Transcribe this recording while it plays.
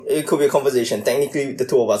it could be a conversation. Technically, the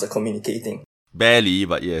two of us are communicating. Barely,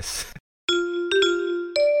 but yes.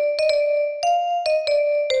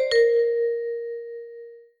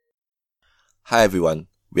 Hi everyone,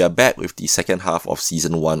 we are back with the second half of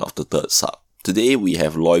Season 1 of the Third Sub. Today we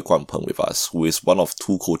have Loy Kwan Peng with us, who is one of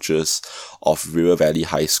two coaches of River Valley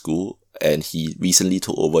High School, and he recently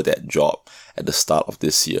took over that job at the start of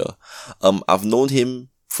this year. I've known him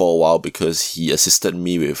for a while because he assisted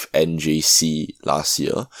me with NJC last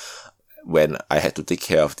year when I had to take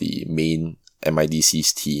care of the main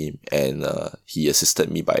MIDC's team, and he assisted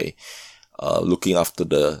me by looking after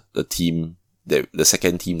the team, the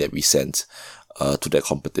second team that we sent to that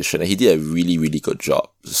competition, and he did a really, really good job.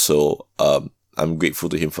 So I'm grateful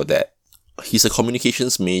to him for that. He's a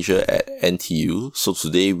communications major at NTU, so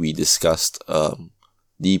today we discussed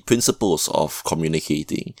the principles of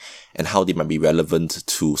communicating and how they might be relevant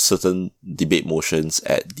to certain debate motions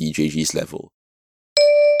at DJG's level.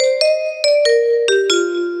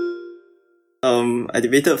 I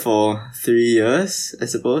debated for 3 years, I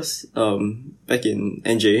suppose, back in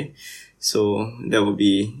NJ. So that would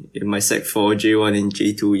be in my Sec 4, J1 and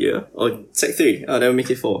J2 year. Or Sec 3, that would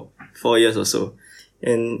make it 4 years or so.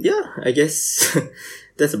 And yeah, I guess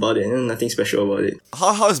that's about it. Nothing special about it.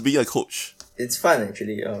 How is being a coach? It's fun,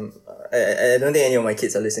 actually. I don't think any of my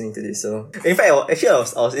kids are listening to this. So in fact, I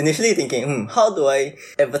was initially thinking, how do I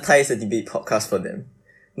advertise a debate podcast for them?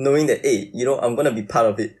 Knowing that, hey, I'm going to be part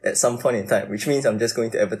of it at some point in time, which means I'm just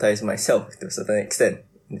going to advertise myself to a certain extent.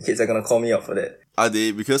 The kids are going to call me out for that. Are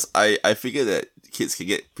they? Because I figure that kids can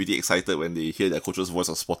get pretty excited when they hear their coach's voice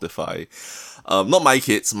on Spotify. Not my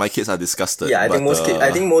kids. My kids are disgusted. Yeah, I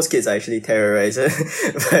think most kids are actually terrorized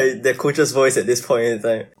by their coach's voice at this point in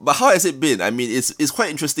time. But how has it been? I mean, it's quite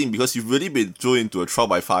interesting because you've really been thrown into a trial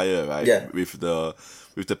by fire, right? Yeah.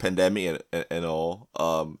 With the pandemic and all,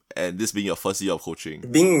 and this being your first year of coaching.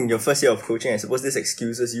 Being your first year of coaching, I suppose this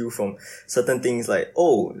excuses you from certain things like,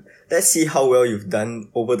 let's see how well you've done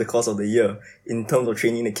over the course of the year in terms of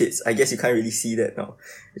training the kids. I guess you can't really see that now.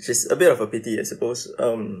 It's just a bit of a pity, I suppose.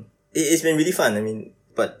 It's been really fun. I mean,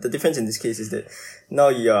 but the difference in this case is that now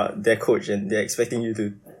you are their coach and they're expecting you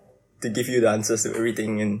to give you the answers to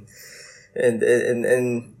everything, and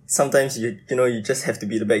sometimes you just have to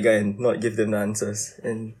be the bad guy and not give them the answers.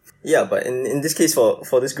 And yeah, but in this case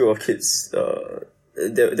for this group of kids,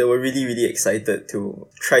 they were really, really excited to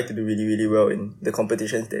try to do really, really well in the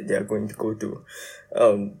competitions that they are going to go to.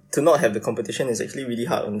 To not have the competition is actually really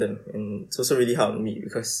hard on them, and it's also really hard on me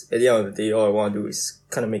because at the end of the day, all I want to do is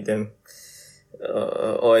kind of make them,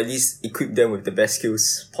 or at least equip them with the best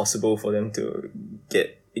skills possible for them to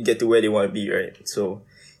get to where they want to be, right? So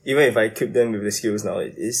even if I equip them with the skills now,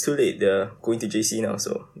 it's too late. They're going to JC now,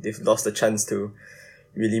 so they've lost the chance to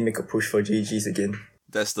really make a push for JGs again.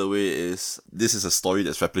 That's the way it is. This is a story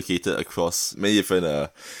that's replicated across many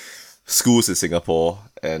different schools in Singapore,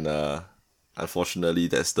 and unfortunately,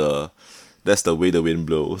 that's the way the wind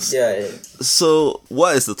blows. Yeah. So,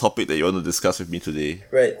 what is the topic that you want to discuss with me today?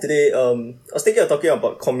 Right. Today, I was thinking of talking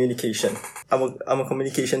about communication. I'm a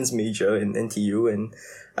communications major in NTU, and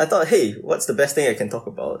I thought, hey, what's the best thing I can talk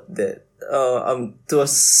about that I'm to a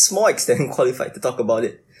small extent qualified to talk about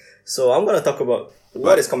it. So I'm going to talk about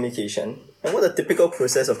what is communication and what the typical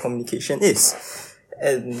process of communication is.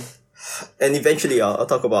 And eventually I'll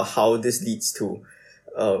talk about how this leads to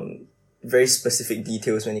very specific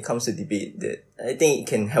details when it comes to debate that I think it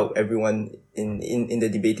can help everyone in the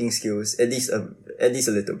debating skills at least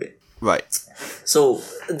a little bit. Right. So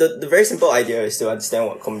the very simple idea is to understand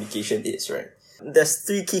what communication is, right? There's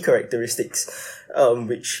 3 key characteristics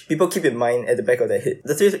which people keep in mind at the back of their head.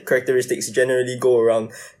 The 3 characteristics generally go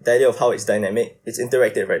around the idea of how it's dynamic, it's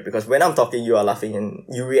interactive, right? Because when I'm talking, you are laughing and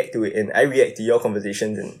you react to it, and I react to your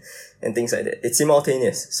conversations and things like that. It's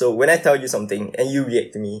simultaneous. So when I tell you something and you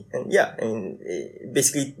react to me, and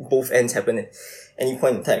basically both ends happen at any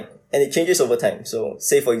point in time. And it changes over time. So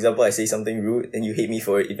say, for example, I say something rude and you hate me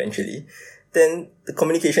for it eventually, then the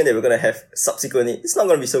communication that we're going to have subsequently, it's not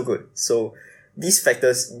going to be so good. So these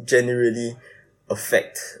factors generally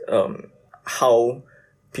affect how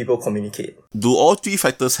people communicate. Do all 3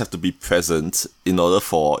 factors have to be present in order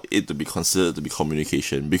for it to be considered to be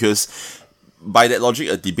communication? Because by that logic,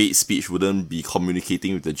 a debate speech wouldn't be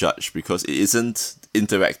communicating with the judge because it isn't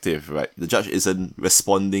interactive, right? The judge isn't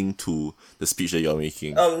responding to the speech that you're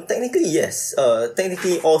making. Technically, yes.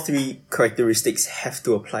 Technically, all 3 characteristics have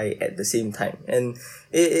to apply at the same time. And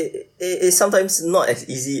it's sometimes not as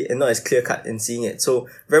easy and not as clear-cut in seeing it. So,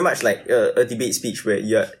 very much like a debate speech where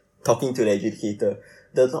you're talking to the adjudicator.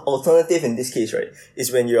 The alternative in this case, right,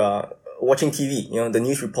 is when you are watching TV. The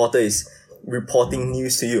news reporter is reporting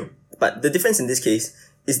news to you. But the difference in this case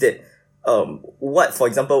is that for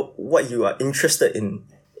example, what you are interested in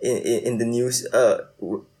the news,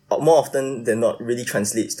 more often than not really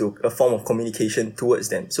translates to a form of communication towards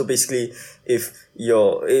them. So basically, if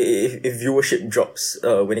viewership drops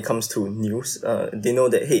when it comes to news, they know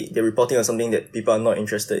that, hey, they're reporting on something that people are not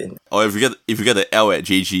interested in. Or if you get the L at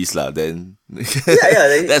JG's then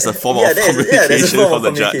that's a form of communication there's a form from of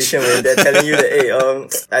the judge. communication where they're telling you that,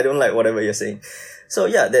 hey, I don't like whatever you're saying. So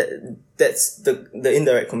yeah, that's the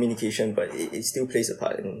indirect communication, but it still plays a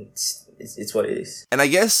part, and it's what it is. And I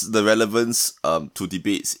guess the relevance to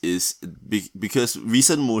debates is because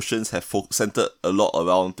recent motions have centered a lot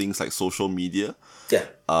around things like social media. Yeah.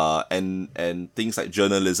 And things like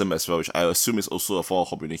journalism as well, which I assume is also a form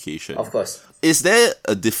of communication. Of course. Is there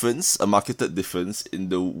a marketed difference in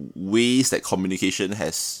the ways that communication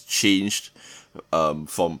has changed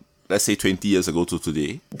from, let's say, 20 years ago to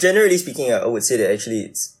today? Generally speaking, I would say that actually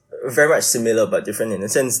it's very much similar but different, in the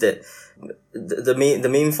sense that the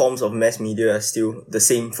main forms of mass media are still the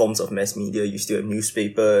same forms of mass media. You still have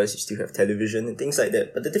newspapers, you still have television and things like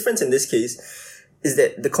that. But the difference in this case is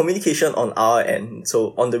that the communication on our end,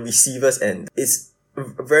 so on the receiver's end, is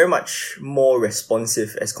very much more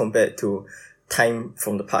responsive as compared to time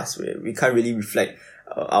from the past, where we can't really reflect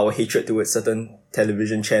our hatred towards certain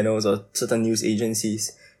television channels or certain news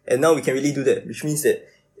agencies. And now we can really do that, which means that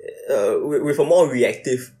with a more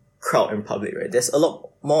reactive crowd and public, right, there's a lot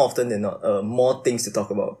more often than not more things to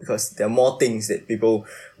talk about, because there are more things that people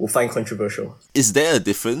will find controversial. Is there a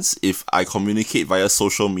difference if I communicate via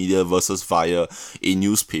social media versus via a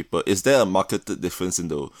newspaper? Is there a marketed difference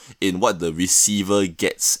in what the receiver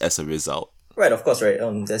gets as a result? Right, of course, right.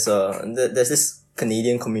 There's this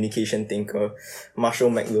Canadian communication thinker,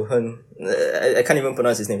 Marshall McLuhan. I can't even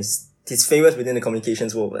pronounce his name. He's famous within the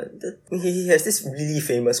communications world, but he has this really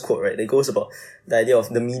famous quote, right, that goes about the idea of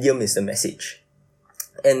the medium is the message.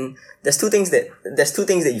 And there's two things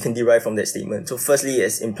that you can derive from that statement. So firstly,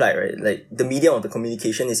 as implied, right, like the medium of the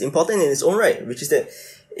communication is important in its own right, which is that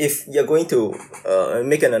if you're going to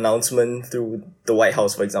make an announcement through the White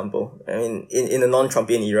House, for example, I mean, in a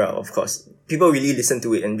non-Trumpian era, of course, people really listen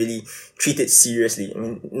to it and really treat it seriously. I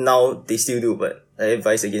mean, now they still do, but I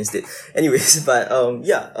advise against it. Anyways, but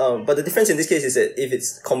the difference in this case is that if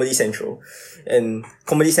it's Comedy Central, and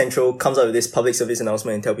Comedy Central comes out with this public service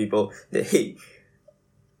announcement and tell people that, hey,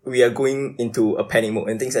 we are going into a panic mode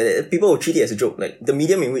and things like that, people will treat it as a joke. Like, the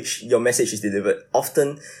medium in which your message is delivered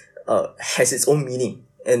often has its own meaning,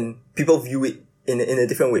 and people view it in a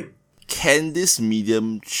different way. Can this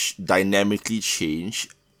medium dynamically change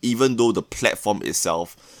even though the platform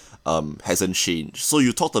itself hasn't changed? So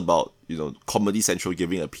you talked about, Comedy Central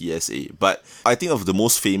giving a PSA, but I think of the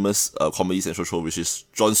most famous Comedy Central show, which is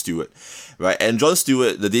Jon Stewart, right? And Jon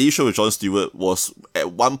Stewart, the Daily Show with Jon Stewart, was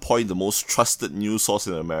at one point the most trusted news source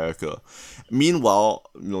in America. Meanwhile,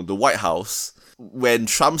 the White House, when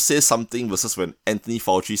Trump says something versus when Anthony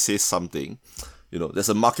Fauci says something, there's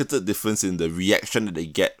a marketed difference in the reaction that they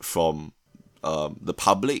get from the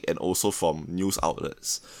public and also from news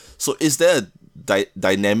outlets. So is there a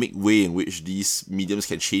dynamic way in which these mediums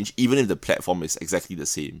can change, even if the platform is exactly the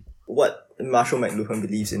same? What Marshall McLuhan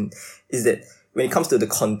believes in is that when it comes to the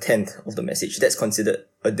content of the message, that's considered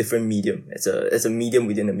a different medium. It's a medium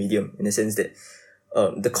within a medium, in the sense that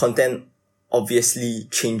the content obviously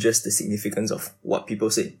changes the significance of what people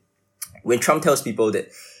say. When Trump tells people that,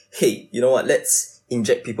 hey, you know what, let's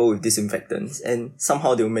inject people with disinfectants and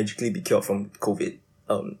somehow they'll magically be cured from COVID,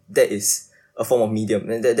 that is a form of medium,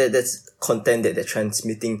 and that's content that they're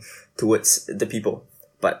transmitting towards the people.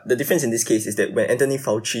 But the difference in this case is that when Anthony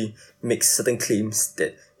Fauci makes certain claims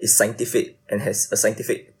that is scientific and has a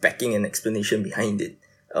scientific backing and explanation behind it,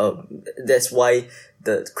 that's why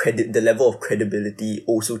the level of credibility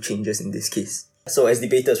also changes in this case. So as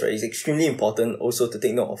debaters, right, it's extremely important also to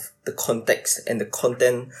take note of the context and the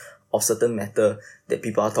content of certain matter that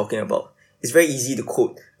people are talking about. It's very easy to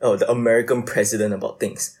quote the American president about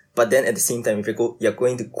things, but then at the same time, if you're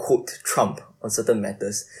going to quote Trump on certain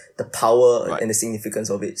matters, the power and the significance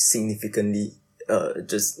of it significantly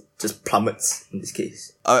just plummets in this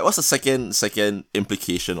case. What's the second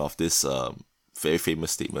implication of this very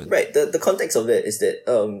famous statement? Right, the context of it is that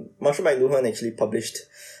Marshall McLuhan actually published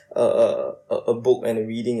a book and a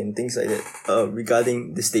reading and things like that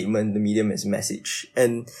regarding the statement, the medium as message.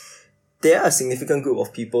 And there are a significant group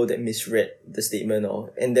of people that misread the statement,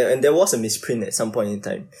 and there was a misprint at some point in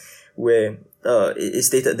time where it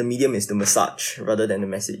stated the medium is the massage rather than the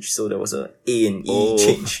message. So there was a A and E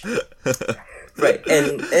change. Right,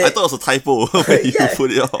 and I thought it was a typo when you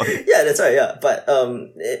put it on. Yeah, that's right, yeah. But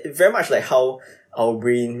very much like how our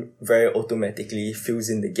brain very automatically fills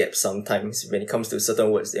in the gaps sometimes when it comes to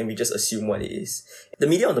certain words, and we just assume what it is. The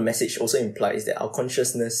media on the message also implies that our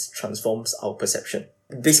consciousness transforms our perception.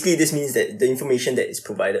 Basically, this means that the information that is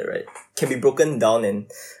provided, right, can be broken down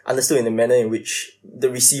and understood in a manner in which the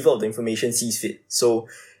receiver of the information sees fit. So,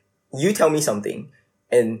 you tell me something,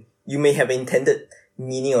 and you may have intended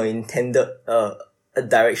meaning or intended a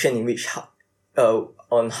direction in which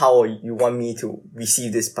on how you want me to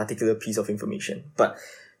receive this particular piece of information. But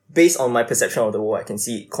based on my perception of the world, I can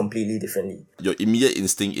see it completely differently. Your immediate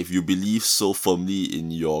instinct, if you believe so firmly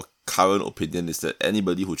in your current opinion, is that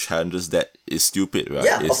anybody who challenges that is stupid, right?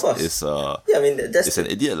 Yeah, of course. That's an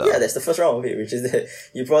idiot. Yeah, that's the first round of it, which is that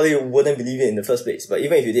you probably wouldn't believe it in the first place. But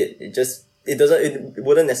even if you did, it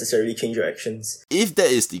wouldn't necessarily change your actions. If that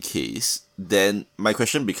is the case, then my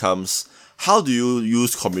question becomes, how do you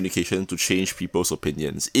use communication to change people's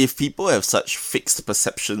opinions? If people have such fixed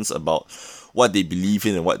perceptions about what they believe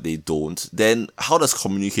in and what they don't, then how does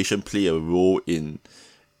communication play a role in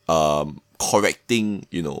correcting,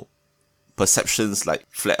 perceptions like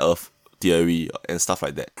flat earth theory and stuff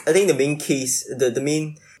like that? I think the main case, the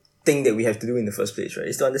main thing that we have to do in the first place, right,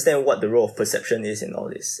 is to understand what the role of perception is in all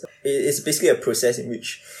this. It's basically a process in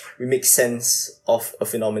which we make sense of a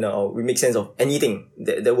phenomena, or we make sense of anything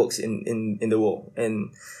that works in the world.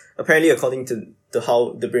 And apparently, according to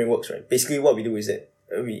how the brain works, right, basically what we do is that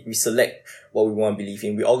we select what we want to believe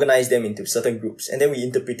in, we organize them into certain groups, and then we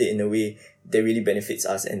interpret it in a way that really benefits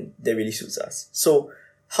us and that really suits us. So,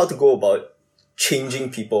 how to go about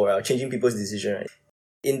changing people, right, changing people's decision, right?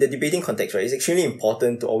 In the debating context, right, it's extremely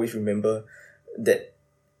important to always remember that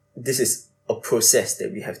this is a process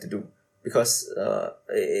that we have to do. Because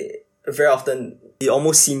very often, it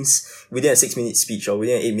almost seems within a 6-minute speech or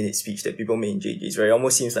within an 8-minute speech that people may engage in, right? It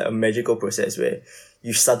almost seems like a magical process where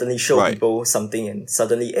you suddenly show people something and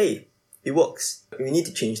suddenly, hey, it works. We need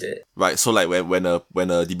to change that. Right, so like when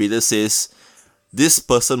a debater says, this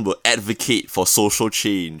person will advocate for social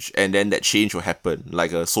change, and then that change will happen,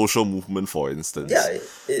 like a social movement, for instance. Yeah,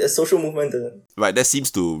 a social movement. Right, that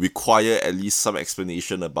seems to require at least some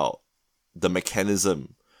explanation about the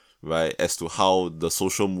mechanism, right, as to how the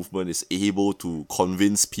social movement is able to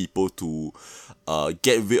convince people to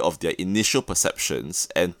get rid of their initial perceptions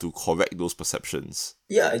and to correct those perceptions.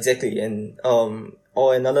 Yeah, exactly. And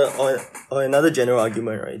or another general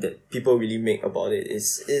argument, right, that people really make about it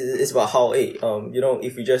is about how, hey,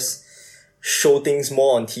 if we just show things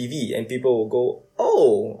more on TV and people will go,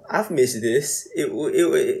 oh, I've missed this.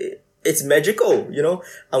 It's magical,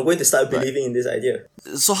 I'm going to start believing in this idea.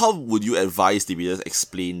 So how would you advise debaters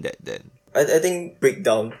explain that then? I think break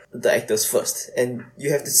down the actors first, and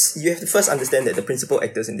you have to first understand that the principal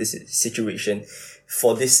actors in this situation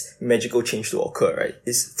for this magical change to occur, right,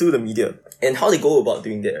 is through the media. And how to go about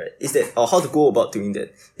doing that, right, is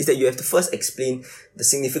that you have to first explain the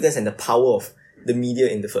significance and the power of the media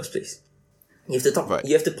in the first place. You have to talk,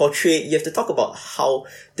 you have to talk about how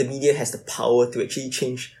the media has the power to actually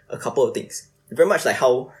change a couple of things. Very much like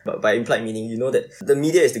how, by implied meaning, that the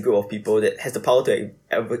media is the group of people that has the power to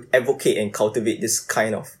advocate and cultivate this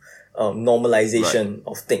kind of normalization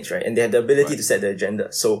of things, right? And they have the ability to set the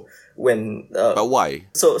agenda. So when but why?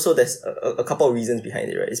 So there's a couple of reasons behind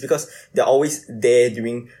it, right? It's because they're always there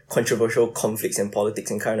during controversial conflicts and politics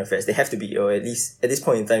and current affairs. They have to be, or at least at this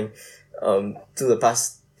point in time, through the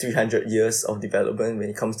past 300 years of development when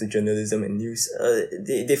it comes to journalism and news,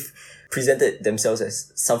 they've presented themselves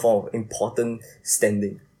as some form of important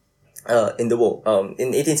standing in the world.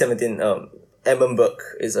 In 1817, Edmund Burke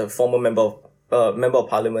is a former member of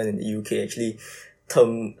parliament in the UK, actually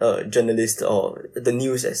termed journalists or the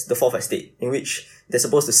news as the fourth estate, in which they're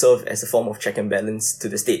supposed to serve as a form of check and balance to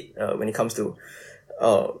the state when it comes to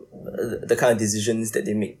the kind of decisions that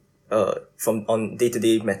they make on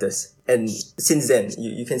day-to-day matters. And since then,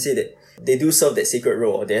 you can say that they do serve that sacred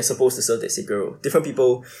role, or they're supposed to serve that sacred role. Different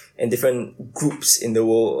people and different groups in the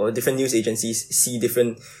world, or different news agencies, see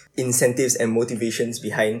different incentives and motivations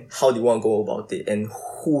behind how they want to go about it and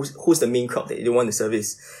who's the main crowd that they want to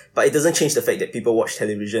service. But it doesn't change the fact that people watch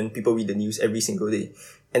television, people read the news every single day.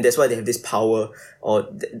 And that's why they have this power, or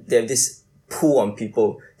they have this pull on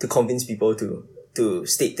people to convince people to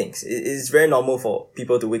state things. It's very normal for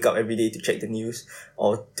people to wake up every day to check the news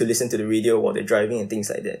or to listen to the radio while they're driving and things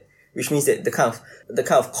like that. Which means that the kind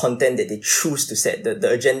of content that they choose to set,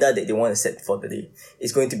 the agenda that they want to set for the day,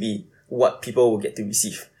 is going to be what people will get to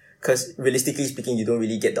receive. Because realistically speaking, you don't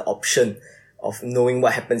really get the option of knowing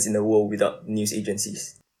what happens in the world without news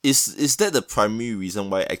agencies. Is that the primary reason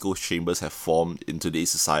why echo chambers have formed in today's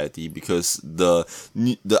society? Because the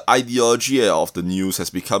ideology of the news has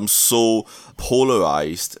become so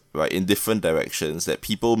polarized, right, in different directions, that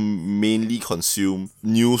people mainly consume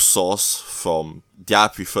news source from their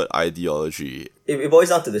preferred ideology. It boils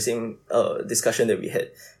down to the same discussion that we had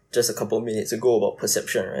just a couple of minutes ago about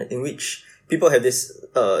perception, right? In which people have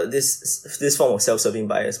this form of self-serving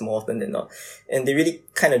bias more often than not, and they really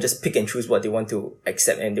kind of just pick and choose what they want to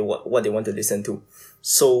accept and what they want to listen to.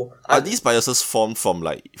 So are these biases formed from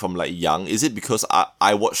young? Is it because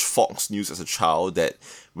I watched Fox News as a child that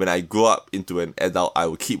when I grow up into an adult I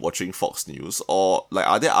will keep watching Fox News, or like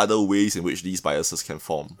are there other ways in which these biases can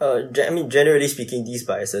form? Generally speaking, these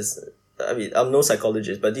biases, I'm no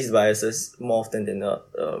psychologist, but these biases more often than not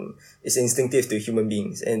is instinctive to human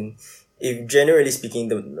beings. And if generally speaking,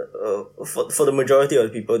 for the majority of the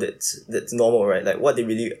people, that's normal, right? Like what they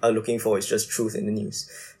really are looking for is just truth in the news.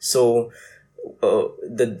 So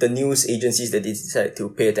the news agencies that they decide to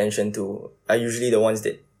pay attention to are usually the ones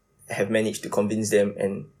that have managed to convince them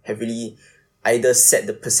and have really either set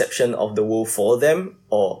the perception of the world for them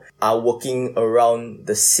or are working around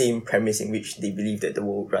the same premise in which they believe that the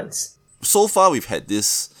world runs. So far, we've had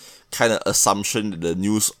this kind of assumption that the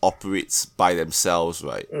news operates by themselves,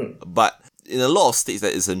 right? But in a lot of states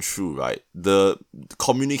that isn't true, right? The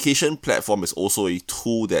communication platform is also a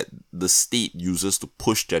tool that the state uses to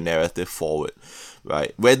push their narrative forward,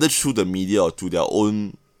 right? Whether through the media or through their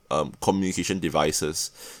own communication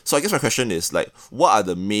devices. So I guess my question is, like, what are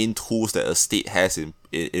the main tools that a state has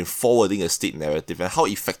in forwarding a state narrative, and how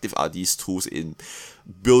effective are these tools in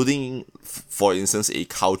building, for instance, a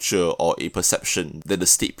culture or a perception that the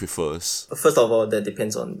state prefers? First of all, that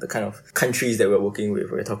depends on the kind of countries that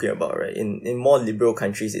we're talking about, right? In more liberal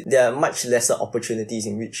countries, there are much lesser opportunities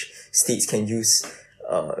in which states can use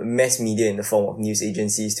mass media in the form of news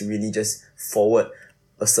agencies to really just forward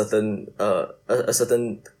a certain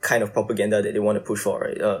kind of propaganda that they want to push for,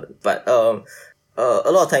 right? But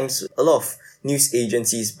a lot of times, a lot of news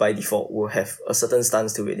agencies by default will have a certain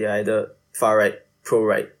stance to it. They're either far right, pro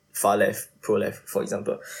right, far left, pro left, for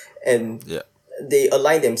example, and they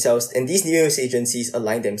align themselves. And these news agencies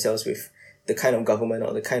align themselves with the kind of government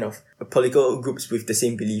or the kind of political groups with the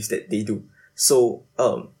same beliefs that they do. So,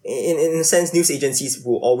 in a sense, news agencies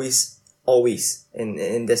will always,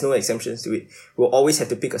 and there's no exceptions to it, will always have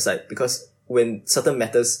to pick a side, because when certain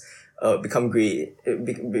matters become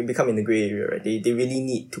become in the gray area, right, they really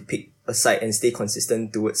need to pick a side and stay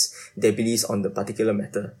consistent towards their beliefs on the particular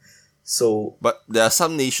matter. So, but there are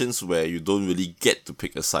some nations where you don't really get to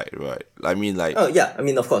pick a side, right? I mean, like,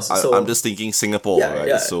 of course. I'm just thinking Singapore, right?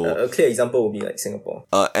 Yeah. So A clear example would be like Singapore.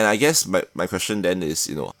 And I guess my question then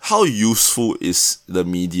is, how useful is the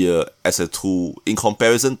media as a tool in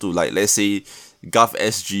comparison to, like, let's say,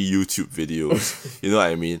 GovSG YouTube videos? You know what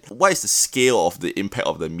I mean? What is the scale of the impact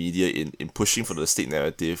of the media in pushing for the state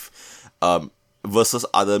narrative versus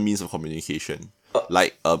other means of communication?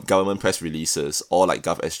 Like government press releases or like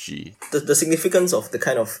GovSG. The significance of the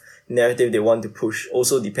kind of narrative they want to push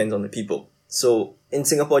also depends on the people. So in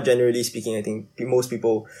Singapore, generally speaking, I think most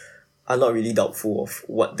people are not really doubtful of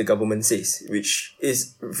what the government says, which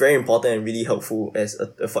is very important and really helpful as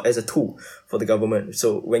a tool for the government.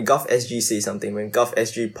 So when GovSG says something, when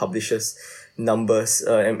GovSG publishes numbers,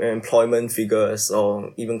 employment figures,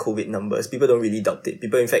 or even COVID numbers, people don't really doubt it.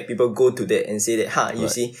 People go to that and say that, you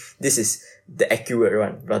see, this is the accurate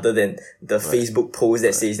one, rather than the Facebook post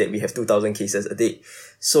that says that we have 2,000 cases a day.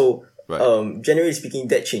 So, generally speaking,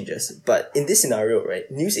 that changes. But in this scenario,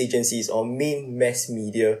 right, news agencies or main mass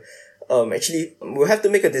media, actually will have to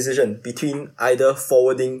make a decision between either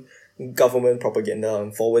forwarding government propaganda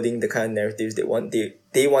and forwarding the kind of narratives they want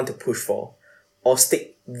to push for, or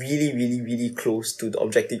stick really, really, really close to the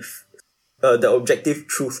objective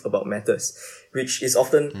truth about matters, which is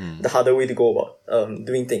often the harder way to go about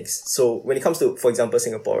doing things. So when it comes to, for example,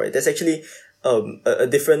 Singapore, right, there's actually a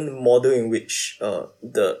different model in which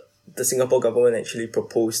the Singapore government actually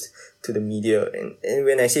proposed to the media, and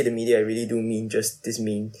when I say the media, I really do mean just this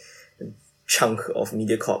main chunk of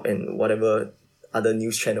MediaCorp and whatever other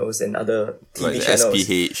news channels and other TV like the channels.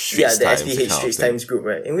 SPH, The SPH Straits Times group,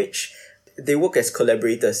 right, in which they work as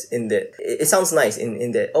collaborators. In that it sounds nice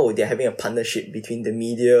in that, they're having a partnership between the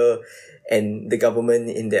media and the government,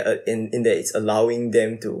 in that it's allowing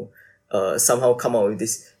them to somehow come out with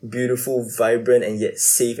this beautiful, vibrant, and yet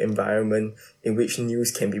safe environment in which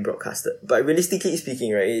news can be broadcasted. But realistically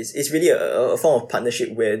speaking, right, it's really a form of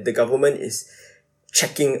partnership where the government is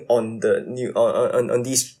checking on the on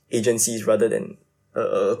these agencies rather than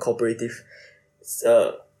a cooperative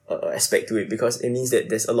aspect to it, because it means that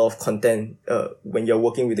there's a lot of content when you're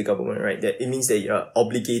working with the government, right? That it means that you're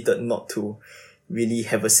obligated not to really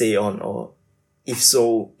have a say on, or if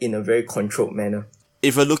so, in a very controlled manner.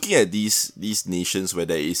 If we're looking at these nations where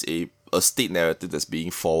there is a state narrative that's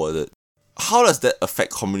being forwarded, how does that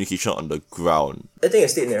affect communication on the ground? I think a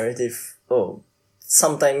state narrative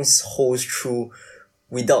sometimes holds true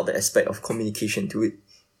without the aspect of communication to it.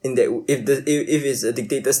 In that, if it's a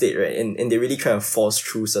dictator state, right, and they really try to force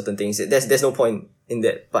through certain things, there's no point in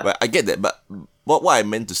that. But Right, I get that, but what I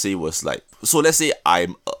meant to say was like, so let's say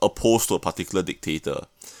I'm opposed to a particular dictator,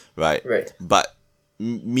 right? Right. But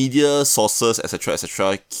media sources,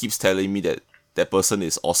 etc., keeps telling me that that person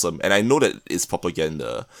is awesome, and I know that it's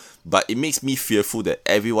propaganda, but it makes me fearful that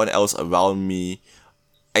everyone else around me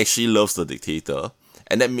actually loves the dictator,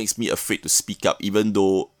 and that makes me afraid to speak up, even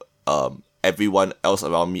though everyone else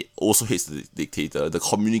around me also hates the dictator. The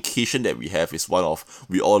communication that we have is one of,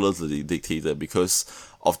 we all love the dictator because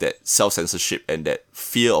of that self-censorship and that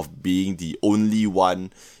fear of being the only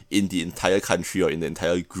one in the entire country or in the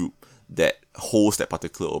entire group that holds that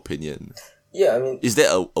particular opinion. Yeah, I mean, is there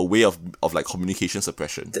a way of like communication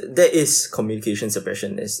suppression? There is communication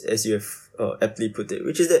suppression, as you have aptly put it,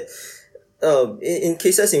 which is that in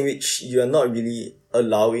cases in which you are not really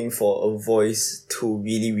allowing for a voice to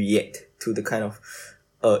really react to the kind of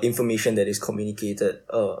information that is communicated,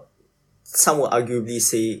 some would arguably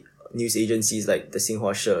say news agencies like the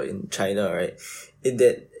Xinhua She in China, right, in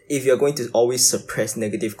that if you're going to always suppress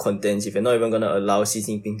negative contents, if you're not even going to allow Xi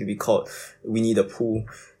Jinping to be called Winnie the Pooh,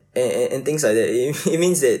 and things like that, it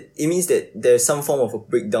means that there's some form of a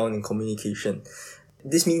breakdown in communication.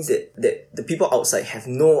 This means that the people outside have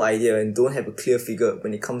no idea and don't have a clear figure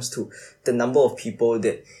when it comes to the number of people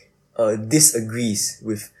that disagrees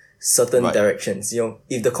with certain directions. You know,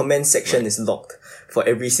 if the comment section is locked for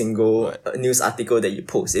every single news article that you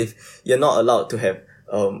post, if you're not allowed to have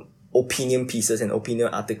opinion pieces and opinion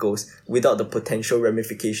articles without the potential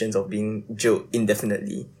ramifications of being jailed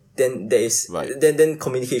indefinitely, then there is then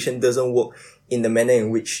communication doesn't work in the manner in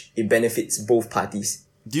which it benefits both parties.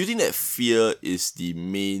 Do you think that fear is the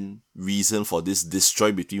main reason for this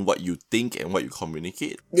disjoint between what you think and what you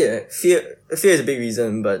communicate? Yeah, fear is a big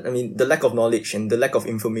reason, but I mean, the lack of knowledge and the lack of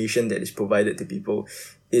information that is provided to people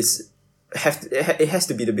it has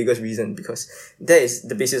to be the biggest reason, because that is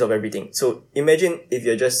the basis of everything. So imagine if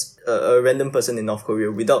you're just a random person in North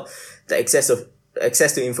Korea without the access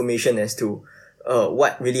to information as to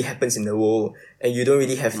what really happens in the world, and you don't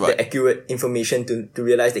really have the accurate information to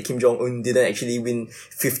realize that Kim Jong-un didn't actually win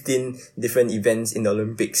 15 different events in the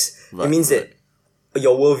Olympics. It means that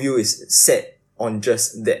your worldview is set on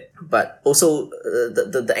just that. But also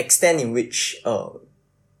the extent in which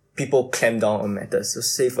people clamp down on matters. So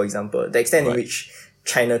say, for example, the extent in which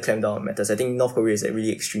China clamped down on matters. I think North Korea is a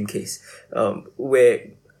really extreme case, where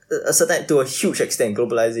to a huge extent,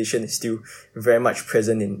 globalization is still very much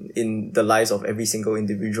present in the lives of every single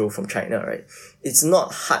individual from China, right? It's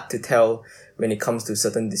not hard to tell when it comes to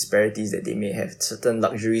certain disparities that they may have, certain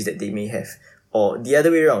luxuries that they may have, or the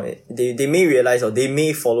other way around. They may realize, or they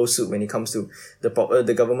may follow suit when it comes to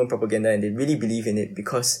the government propaganda, and they really believe in it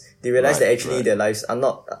because they realize that actually their lives are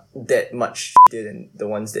not that much shittier than the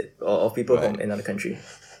ones that of people from another country.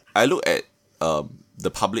 I look at the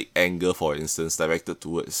public anger, for instance, directed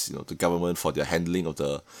towards the government for their handling of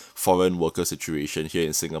the foreign worker situation here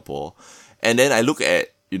in Singapore, and then I look at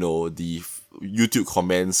the YouTube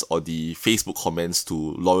comments or the Facebook comments to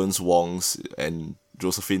Lawrence Wong's and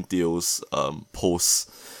Josephine Teo's posts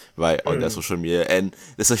on their social media, and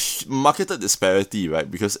there's a marketed disparity, right?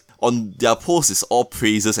 Because on their posts it's all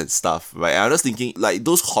praises and stuff, right? And I'm just thinking, like,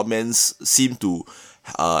 those comments seem to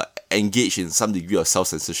engage in some degree of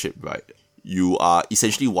self-censorship, right? You are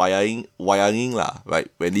essentially wiring lah, right?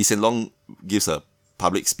 When Lee Hsien Loong gives a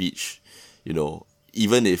public speech,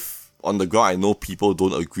 even if on the ground I know people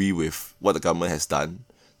don't agree with what the government has done,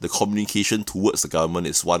 the communication towards the government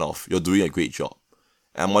is one of, you're doing a great job.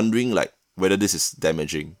 And I'm wondering, like, whether this is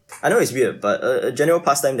damaging. I know it's weird, but a general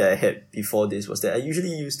pastime that I had before this was that I used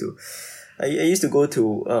to go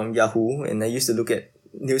to Yahoo, and I used to look at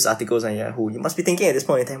news articles on Yahoo. You must be thinking at this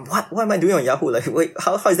point in time, what am I doing on Yahoo? Like, wait,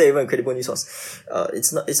 how is that even a credible news source?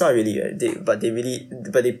 It's not really. But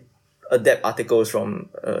they adapt articles from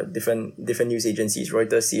different news agencies,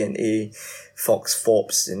 Reuters, CNA, Fox,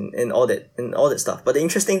 Forbes, and all that stuff. But the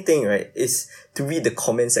interesting thing, right, is to read the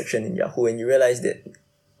comment section in Yahoo, and you realize that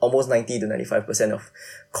almost 90 to 95% of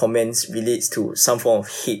comments relates to some form of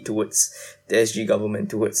hate towards the SG government,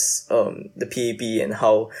 towards the PAP, and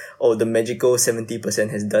how the magical 70%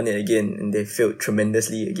 has done it again and they failed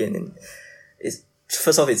tremendously again. And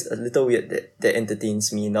first off, it's a little weird that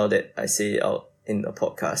entertains me now that I say it out in a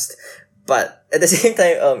podcast. But at the same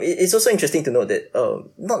time, it's also interesting to note that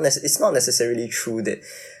it's not necessarily true that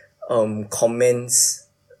comments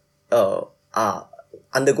are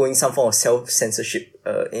undergoing some form of self-censorship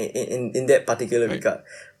in that particular regard.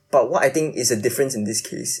 But what I think is a difference in this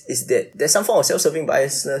case is that there's some form of self-serving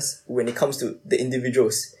biasness when it comes to the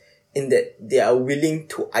individuals, in that they are willing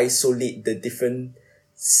to isolate the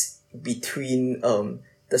difference between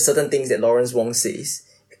the certain things that Lawrence Wong says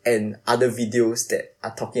and other videos that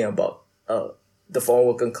are talking about the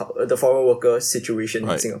foreign worker situation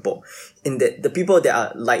in Singapore. In that the people that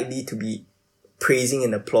are likely to be praising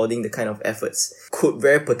and applauding the kind of efforts could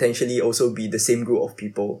very potentially also be the same group of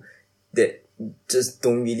people that just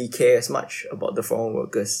don't really care as much about the foreign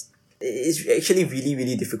workers. It's actually really,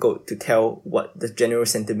 really difficult to tell what the general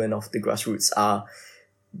sentiment of the grassroots are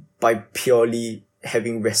by purely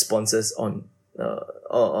having responses on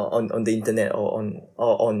the internet or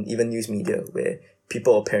on even news media where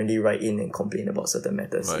people apparently write in and complain about certain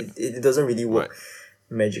matters. It doesn't really work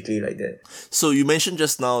magically like that. So you mentioned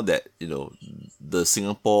just now that, the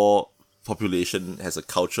Singapore population has a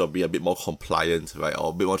culture of being a bit more compliant, right, or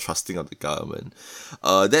a bit more trusting of the government.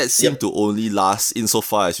 That seemed to only last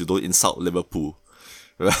insofar as you don't insult Liverpool,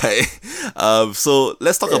 right? So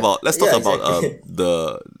let's talk about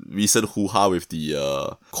the recent hoo-ha with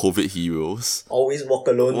the COVID heroes. Always walk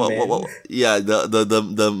alone, man. Yeah,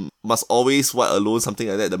 the must always walk alone, something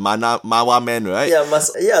like that. The Marwah man, right?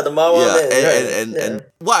 The Marwah man. And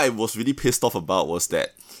what I was really pissed off about was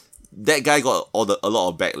that guy got a lot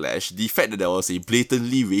of backlash. The fact that there was a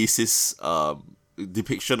blatantly racist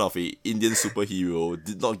depiction of a Indian superhero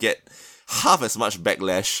did not get half as much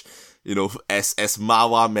backlash, as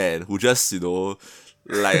Marwah man, who just, hurt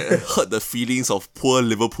the feelings of poor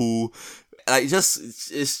Liverpool.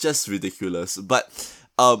 It's just ridiculous. But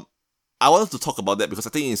I wanted to talk about that because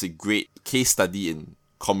I think it's a great case study in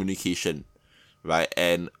communication, right?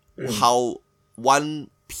 And how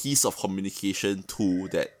one piece of communication tool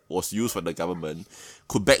that was used by the government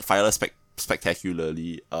could backfire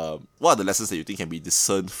spectacularly. What are the lessons that you think can be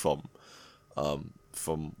discerned from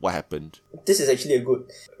what happened? This is actually a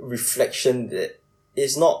good reflection that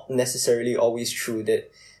it's not necessarily always true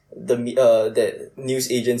that that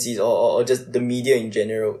news agencies or just the media in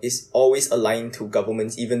general is always aligned to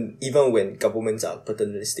governments, even when governments are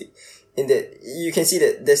paternalistic. In that you can see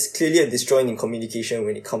that there's clearly a disjoint in communication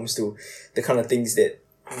when it comes to the kind of things that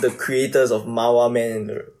the creators of Marwah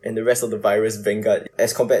Man and the rest of the virus vanguard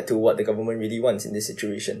as compared to what the government really wants in this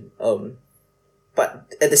situation.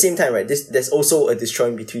 But at the same time, right, there's also a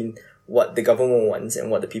disjoint between what the government wants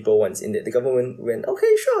and what the people wants, in that the government went,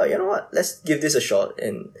 okay, sure, you know what, let's give this a shot,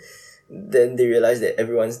 and then they realize that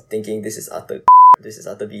everyone's thinking this is utter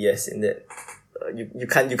BS, in that you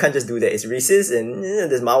can't just do that, it's racist, and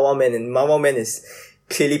there's Marwah Man, and Marwah Man is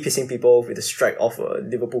clearly pissing people off with a strike off a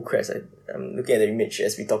Liverpool crest. I'm looking at the image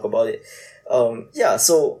as we talk about it.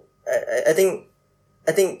 So I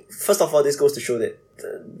think first of all, this goes to show that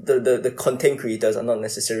the content creators are not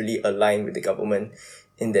necessarily aligned with the government,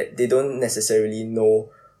 in that they don't necessarily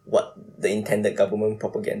know what the intended government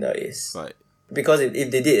propaganda is. Right. Because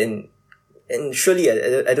if they did, and surely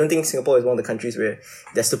I don't think Singapore is one of the countries where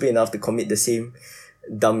they're stupid enough to commit the same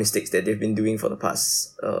dumb mistakes that they've been doing for the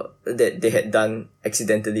past, that they had done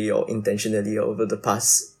accidentally or intentionally over the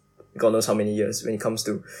past God knows how many years when it comes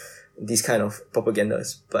to these kind of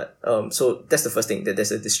propagandas. But so that's the first thing, that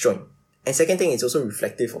there's a disjoint. And second thing, it's also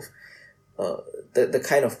reflective of the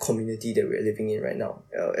kind of community that we're living in right now.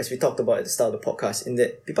 As we talked about at the start of the podcast, in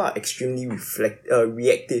that people are extremely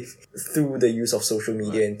reactive through the use of social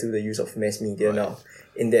media and through the use of mass media now.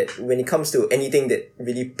 In that when it comes to anything that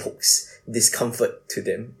really pokes discomfort to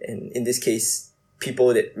them, and in this case,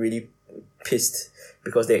 people that really pissed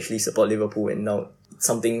because they actually support Liverpool, and now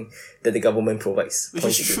something that the government provides. Which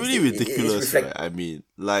is truly ridiculous, right? I mean,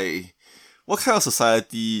 what kind of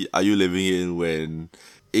society are you living in when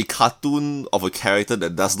a cartoon of a character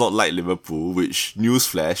that does not like Liverpool, which,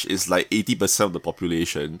 newsflash, is 80% of the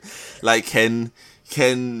population,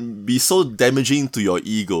 can be so damaging to your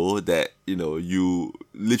ego that, you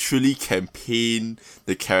literally campaign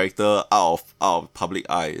the character out of public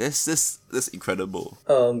eye. That's incredible.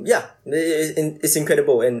 It's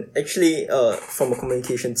incredible. And actually, from a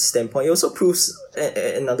communication standpoint, it also proves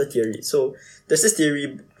another theory. So there's this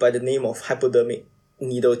theory by the name of hypodermic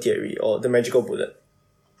needle theory, or the magical bullet.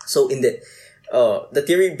 So in that, the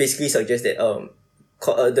theory basically suggests that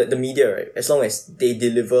the media, right, as long as they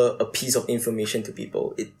deliver a piece of information to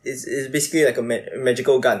people, it's basically like a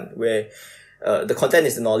magical gun where the content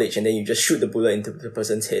is the knowledge, and then you just shoot the bullet into the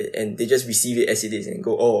person's head, and they just receive it as it is and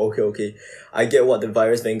go, oh, okay, I get what the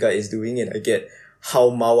virus vanguard is doing, and I get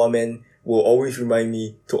how Mawa Man will always remind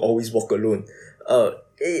me to always walk alone.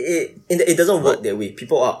 It doesn't work that way.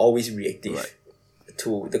 People are always reactive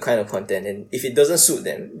to the kind of content, and if it doesn't suit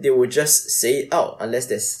them, they will just say it out unless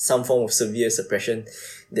there's some form of severe suppression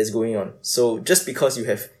that's going on. So just because you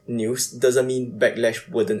have news doesn't mean backlash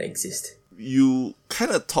wouldn't exist. You kind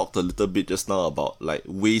of talked a little bit just now about like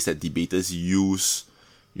ways that debaters use,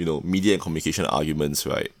 media and communication arguments,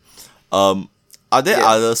 right? Are there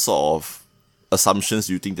other sort of assumptions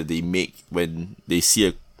you think that they make when they see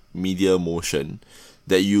a media motion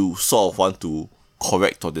that you sort of want to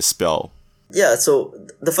correct or dispel? Yeah, so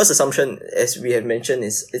the first assumption, as we have mentioned,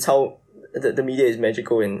 is how the media is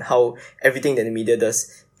magical and how everything that the media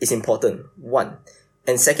does is important. One.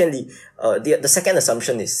 And secondly, the second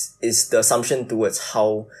assumption is the assumption towards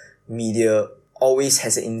how media always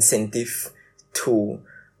has an incentive to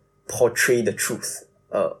portray the truth.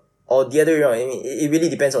 Or the other way around, I mean, it really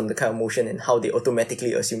depends on the kind of motion and how they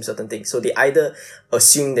automatically assume certain things. So they either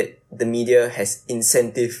assume that the media has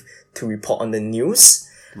incentive to report on the news,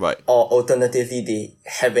 right? Or alternatively, they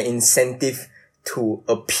have an incentive to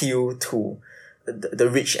appeal to the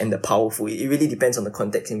rich and the powerful. It really depends on the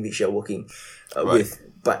context in which you're working with.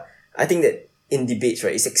 But I think that in debates,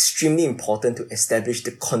 right, it's extremely important to establish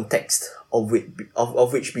the context of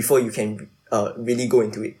which before you can really go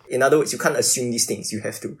into it. In other words, you can't assume these things. You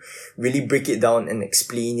have to really break it down and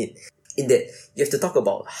explain it. In that, you have to talk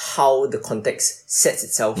about how the context sets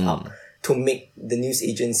itself up to make the news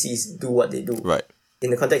agencies do what they do. Right. In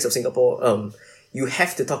the context of Singapore, you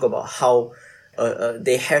have to talk about how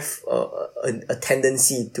they have a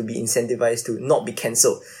tendency to be incentivized to not be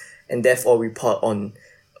cancelled and therefore report on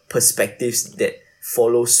perspectives that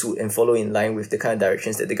follow suit and follow in line with the kind of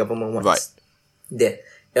directions that the government wants. Right. That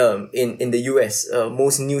in the US,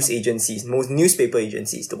 most news agencies, most newspaper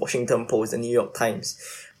agencies, the Washington Post, the New York Times,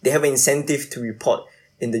 they have an incentive to report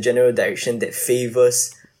in the general direction that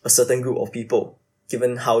favors a certain group of people,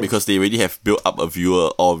 given how... Because they already have built up a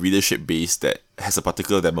viewer or readership base that has a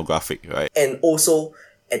particular demographic, right? And also,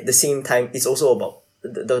 at the same time, it's also about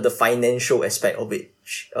the financial aspect of it.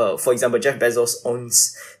 For example, Jeff Bezos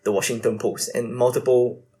owns the Washington Post, and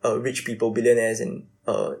multiple rich people, billionaires, and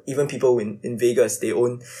even people in Vegas, they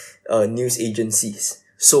own news agencies.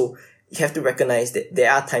 So you have to recognize that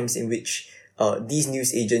there are times in which these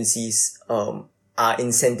news agencies are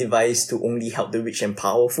incentivized to only help the rich and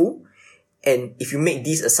powerful. And if you make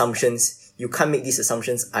these assumptions, you can't make these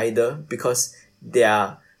assumptions either, because they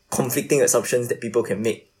are conflicting assumptions that people can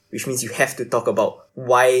make, which means you have to talk about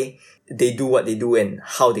why they do what they do and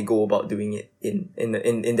how they go about doing it in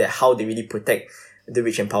that how they really protect the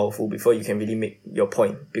rich and powerful before you can really make your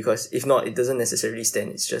point. Because if not, it doesn't necessarily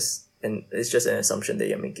stand. It's just an assumption that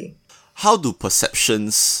you're making. How do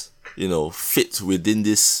perceptions, fit within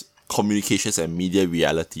this communications and media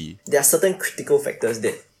reality? There are certain critical factors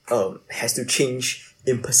that has to change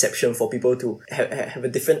in perception for people to have a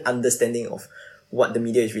different understanding of what the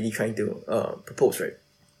media is really trying to propose, right?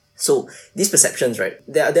 So these perceptions, right,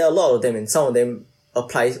 there are a lot of them, and some of them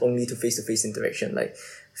applies only to face-to-face interaction, like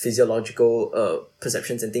physiological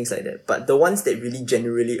perceptions and things like that. But the ones that really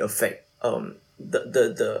generally affect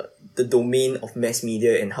the domain of mass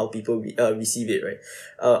media and how people receive it, right,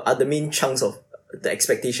 are the main chunks of the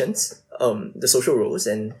expectations, the social roles,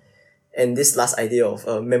 and this last idea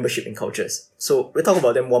of membership in cultures. So we'll talk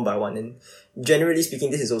about them one by one. And generally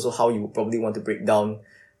speaking, this is also how you would probably want to break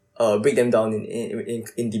them down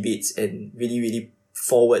in debates and really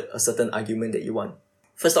forward a certain argument that you want.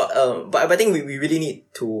 First off, but I think we really need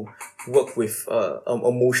to work with a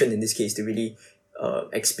motion in this case to really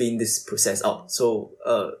explain this process out. So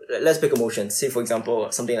let's pick a motion. Say, for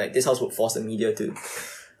example, something like this house would force the media to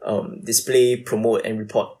display, promote, and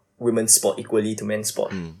report women's sport equally to men's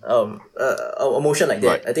sport. A motion like that,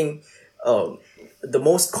 right. I think the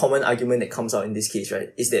most common argument that comes out in this case,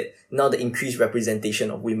 right, is that now the increased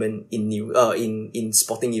representation of women in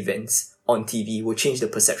sporting events on TV will change the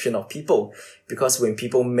perception of people, because when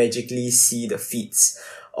people magically see the feats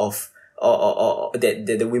of that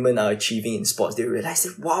the women are achieving in sports, they realize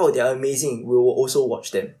that, wow, they are amazing, we will also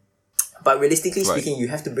watch them. But realistically speaking, you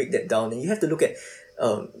have to break that down, and you have to look at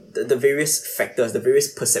the various factors, the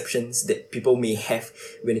various perceptions that people may have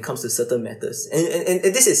when it comes to certain matters. And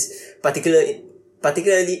this is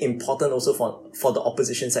particularly important also for the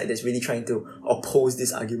opposition side that's really trying to oppose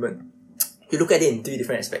this argument. You look at it in three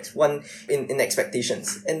different aspects. One, in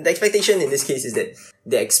expectations. And the expectation in this case is that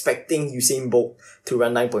they're expecting Usain Bolt to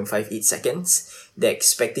run 9.58 seconds. They're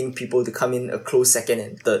expecting people to come in a close second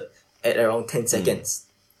and third. at around 10 seconds.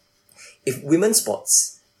 If women's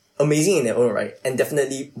sports, amazing in their own right, and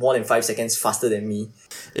definitely more than 5 seconds faster than me.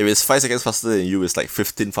 If it's 5 seconds faster than you, it's like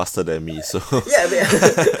 15 faster than me. So Yeah,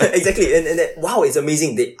 exactly. And that, wow, it's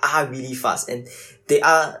amazing. They are really fast, and they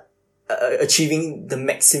are achieving the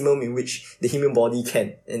maximum in which the human body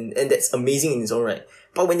can. And that's amazing in its own right.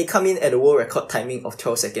 But when they come in at a world record timing of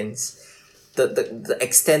 12 seconds, the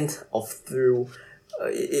extent of thrill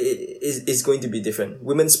is going to be different.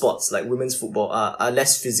 Women's sports, like women's football, are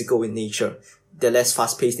less physical in nature. They're less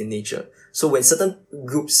fast-paced in nature. So when certain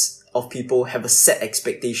groups of people have a set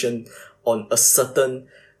expectation on a certain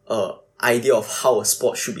idea of how a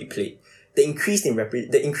sport should be played, the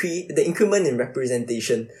increment in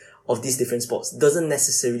representation of these different sports doesn't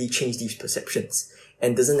necessarily change these perceptions,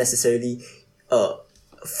 and doesn't necessarily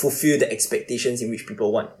fulfill the expectations in which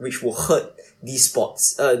people want, which will hurt these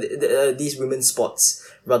sports, these women's sports,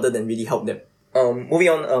 rather than really help them. Moving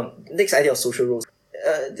on, next idea of social roles.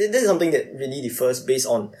 This is something that really differs based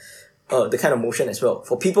on the kind of motion as well.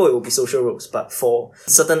 For people, it will be social roles, but for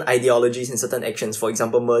certain ideologies and certain actions, for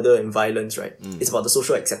example, murder and violence, right? It's about the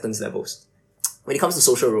social acceptance levels. When it comes to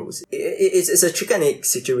social roles, it's a chicken and egg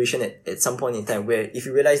situation at some point in time, where if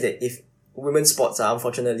you realize that if women's sports are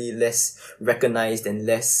unfortunately less recognized and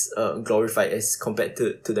less glorified as compared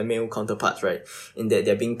to the male counterparts, right? In that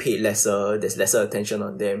they're being paid lesser, there's lesser attention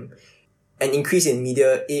on them. An increase in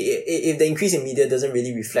media, if the increase in media doesn't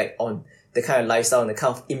really reflect on the kind of lifestyle and the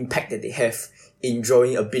kind of impact that they have in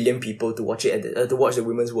drawing 1 billion people to watch it to watch the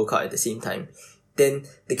women's World Cup at the same time, then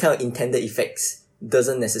the kind of intended effects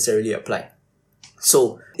doesn't necessarily apply.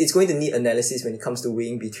 So it's going to need analysis when it comes to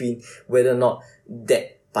weighing between whether or not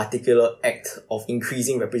that particular act of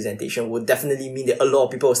increasing representation will definitely mean that a lot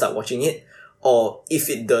of people will start watching it, or if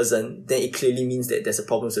it doesn't, then it clearly means that there's a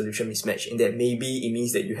problem-solution mismatch, and that maybe it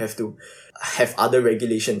means that you have to have other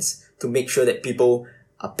regulations to make sure that people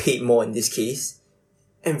are paid more in this case,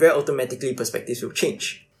 and very automatically perspectives will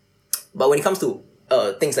change. But when it comes to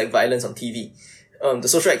things like violence on TV, the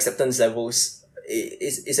social acceptance levels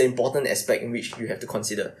is an important aspect in which you have to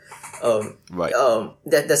consider. Right.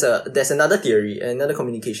 There's another theory, another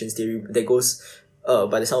communications theory that goes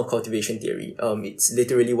by the sound of cultivation theory. It's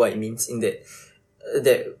literally what it means in that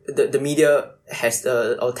the media has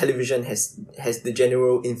or television has the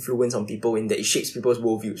general influence on people in that it shapes people's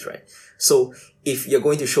worldviews, right? So if you're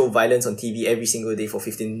going to show violence on TV every single day for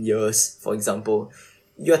 15 years, for example,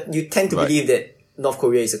 you tend to believe that North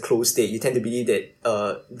Korea is a closed state. You tend to believe that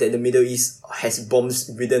that the Middle East has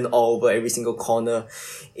bombs ridden all over every single corner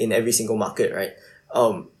in every single market, right?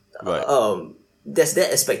 There's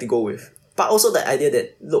that aspect to go with. But also the idea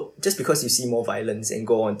that, look, just because you see more violence and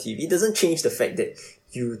go on TV, it doesn't change the fact that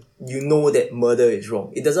you know that murder is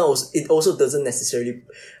wrong. It also doesn't necessarily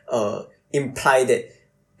imply that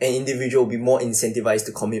an individual will be more incentivized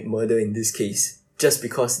to commit murder in this case just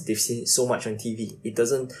because they've seen it so much on TV. It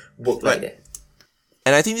doesn't work like that.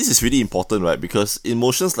 And I think this is really important, right? Because in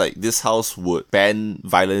motions like this house would ban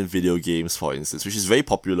violent video games, for instance, which is very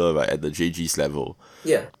popular, right, at the JG's level.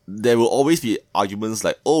 Yeah. There will always be arguments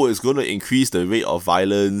like, oh, it's going to increase the rate of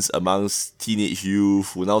violence amongst teenage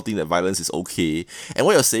youth who now think that violence is okay. And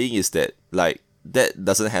what you're saying is that, like, that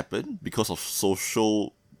doesn't happen because of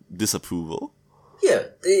social disapproval. Yeah.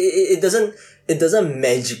 It doesn't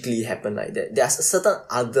magically happen like that. There are certain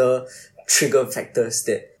other trigger factors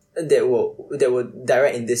that will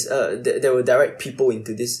direct in this that will direct people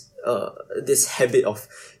into this habit of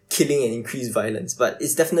killing and increased violence. But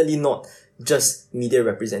it's definitely not just media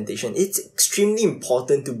representation. It's extremely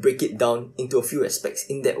important to break it down into a few aspects.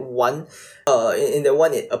 In that one,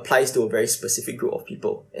 it applies to a very specific group of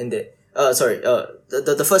people. And that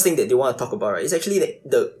the first thing that they want to talk about, right, is actually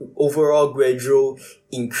the overall gradual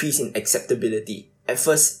increase in acceptability. At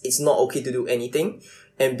first, it's not okay to do anything.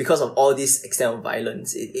 And because of all this extent of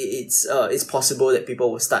violence, it's possible that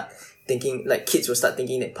people will start thinking, like kids will start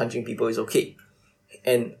thinking that punching people is okay.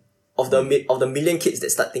 And of the million kids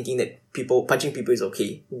that start thinking that punching people is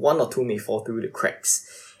okay, 1 or 2 may fall through the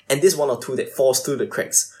cracks. And this 1 or 2 that falls through the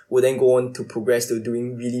cracks will then go on to progress to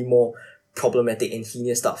doing really more problematic and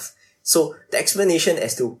heinous stuff. So the explanation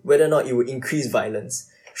as to whether or not it will increase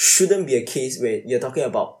violence shouldn't be a case where you're talking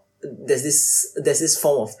about there's this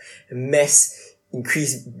form of mass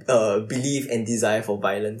increased belief and desire for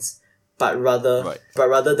violence, but rather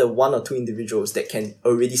the 1 or 2 individuals that can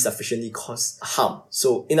already sufficiently cause harm.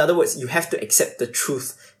 So in other words, you have to accept the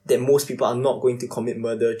truth that most people are not going to commit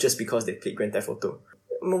murder just because they played Grand Theft Auto.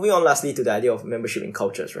 Moving on lastly to the idea of membership in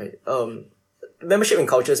cultures, right? Membership in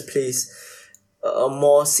cultures plays a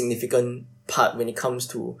more significant part when it comes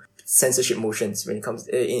to censorship motions when it comes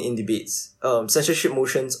in debates. Censorship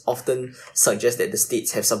motions often suggest that the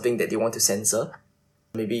states have something that they want to censor.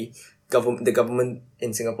 Maybe the government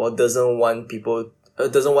in Singapore doesn't want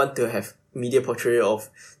to have media portrayal of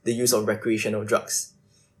the use of recreational drugs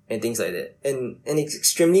and things like that. And it's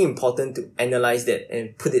extremely important to analyze that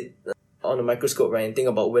and put it on a microscope, right, and think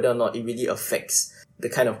about whether or not it really affects the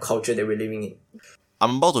kind of culture that we're living in.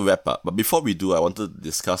 I'm about to wrap up, but before we do, I want to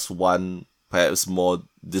discuss one perhaps more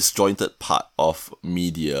disjointed part of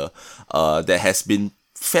media that has been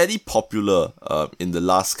fairly popular in the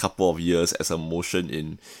last couple of years as a motion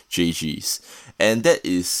in JGs. And that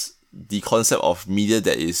is the concept of media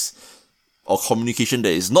that is, or communication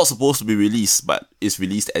that is not supposed to be released, but is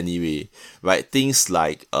released anyway, right? Things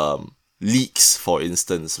like leaks, for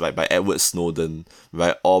instance, right, by Edward Snowden,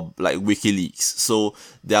 right, or like WikiLeaks. So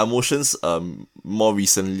there are motions more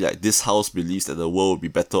recently, like this house believes that the world would be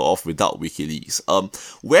better off without WikiLeaks.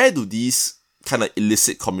 Where do these kind of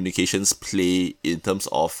illicit communications play in terms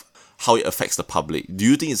of how it affects the public? Do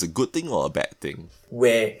you think it's a good thing or a bad thing?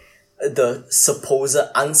 Where the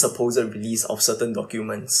unsupposed release of certain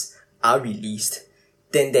documents are released,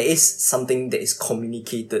 then there is something that is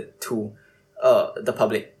communicated to the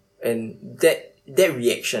public. And that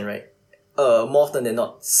reaction, right, more often than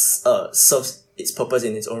not, serves its purpose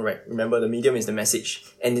in its own right. Remember, the medium is the message.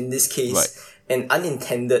 And in this case, right, an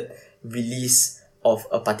unintended release of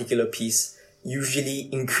a particular piece usually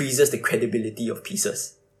increases the credibility of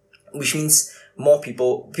pieces. Which means more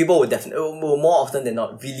people will more often than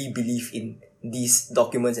not really believe in these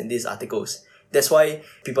documents and these articles. That's why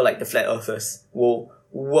people like the flat earthers will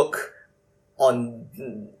work on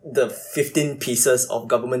the 15 pieces of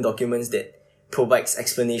government documents that provides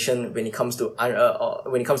explanation when it comes to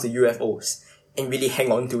UFOs, and really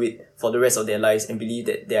hang on to it for the rest of their lives and believe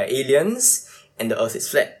that they are aliens and the earth is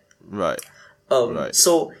flat. Right.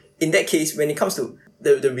 So in that case, when it comes to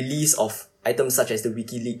the release of items such as the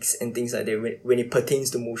WikiLeaks and things like that, when it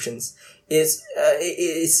pertains to motions, it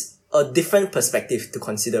is a different perspective to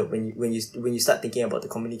consider when you start thinking about the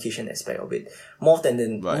communication aspect of it. More often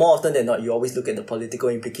than not, you always look at the political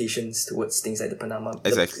implications towards things like the Panama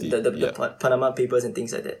Panama Papers and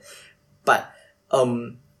things like that. But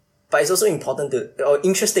it's also important or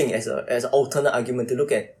interesting as an alternate argument to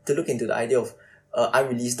look into the idea of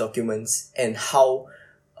unreleased documents and how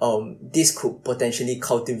this could potentially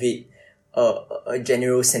cultivate a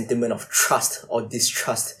general sentiment of trust or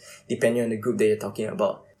distrust depending on the group that you're talking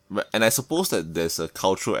about. And I suppose that there's a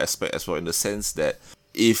cultural aspect as well, in the sense that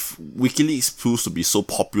if WikiLeaks proves to be so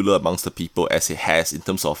popular amongst the people as it has, in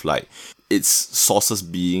terms of like its sources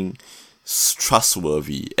being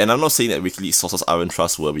trustworthy, and I'm not saying that WikiLeaks sources aren't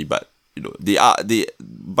trustworthy, but you know, they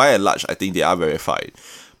by and large, I think they are verified.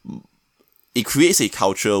 It creates a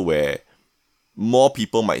culture where more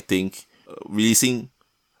people might think releasing,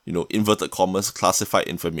 you know, inverted commas, classified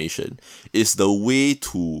information is the way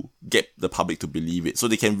to get the public to believe it. So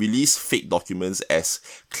they can release fake documents as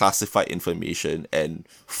classified information and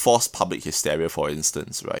force public hysteria, for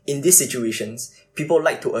instance, right? In these situations, people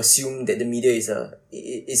like to assume that the media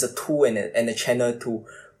is a tool and a channel to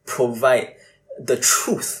provide the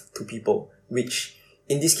truth to people, which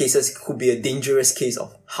in these cases could be a dangerous case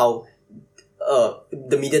of how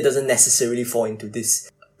the media doesn't necessarily fall into this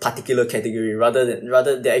particular category.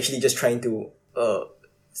 Rather they're actually just trying to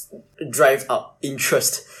drive up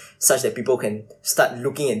interest such that people can start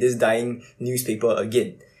looking at this dying newspaper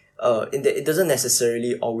again. It doesn't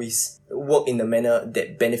necessarily always work in a manner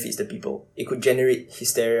that benefits the people. It could generate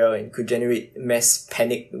hysteria and could generate mass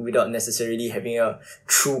panic without necessarily having a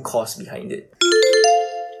true cause behind it.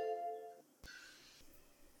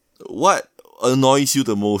 What annoys you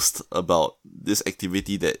the most about this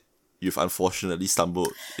activity that you've unfortunately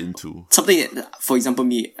stumbled into? Something that, for example,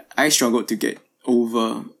 me, I struggled to get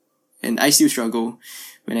over, and I still struggle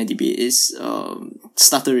when I debate, is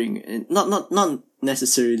stuttering. And not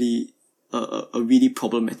necessarily a really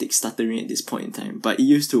problematic stuttering at this point in time, but it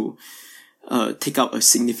used to take up a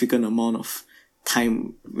significant amount of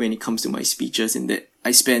time when it comes to my speeches, in that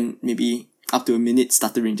I spend maybe up to a minute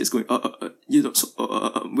stuttering, just going,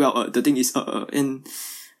 the thing is, and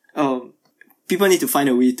people need to find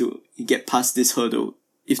a way to get past this hurdle.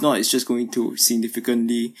 If not, it's just going to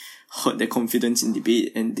significantly hurt their confidence in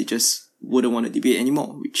debate, and they just wouldn't want to debate anymore,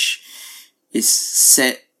 which is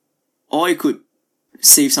sad. Or it could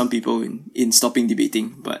save some people in stopping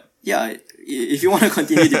debating. But yeah, if you want to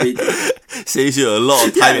continue debating, saves you a lot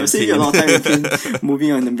of time. It'll save you a lot of time and pain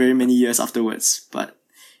moving on in very many years afterwards. But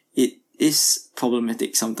it is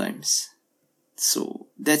problematic sometimes. So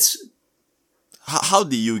that's... How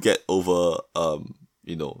do you get over,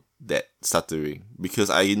 that stuttering, because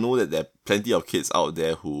I know that there are plenty of kids out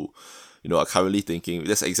there who, are currently thinking,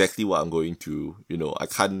 that's exactly what I'm going through. I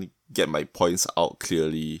can't get my points out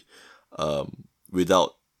clearly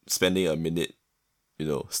without spending a minute,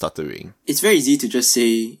 stuttering. It's very easy to just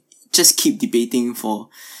say, just keep debating for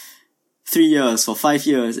 3 years, for 5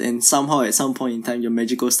 years, and somehow at some point in time, your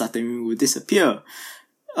magical stuttering will disappear.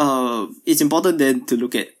 It's important then to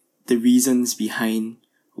look at the reasons behind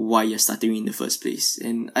why you're stuttering in the first place.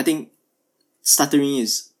 And I think stuttering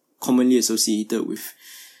is commonly associated with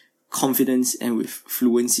confidence and with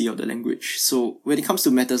fluency of the language. So when it comes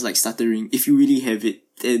to matters like stuttering, if you really have it,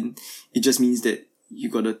 then it just means that you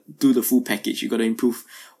gotta do the full package. You gotta improve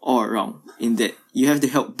all around, in that you have to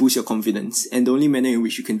help boost your confidence. And the only manner in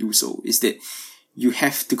which you can do so is that you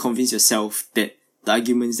have to convince yourself that the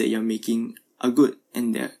arguments that you're making are good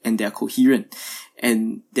and they're coherent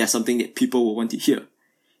and they're something that people will want to hear.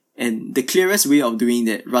 And the clearest way of doing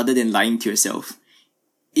that, rather than lying to yourself,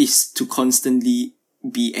 is to constantly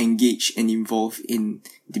be engaged and involved in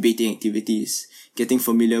debating activities, getting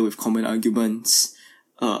familiar with common arguments,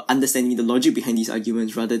 understanding the logic behind these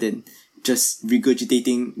arguments rather than just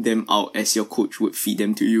regurgitating them out as your coach would feed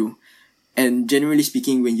them to you. And generally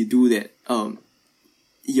speaking, when you do that,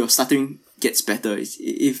 your stuttering gets better.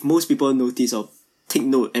 If most people notice or take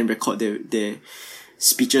note and record their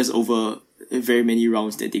speeches over very many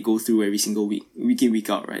rounds that they go through every single week in, week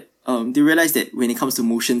out, right? They realize that when it comes to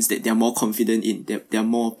motions that they're more confident in, they're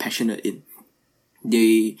more passionate in,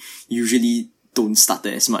 they usually don't stutter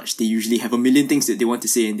as much. They usually have a million things that they want to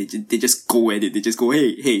say and they just go at it. They just go,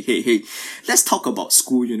 hey, let's talk about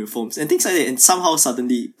school uniforms and things like that. And somehow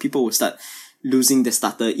suddenly people will start losing the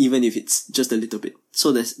stutter, even if it's just a little bit.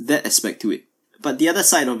 So there's that aspect to it. But the other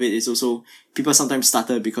side of it is also people sometimes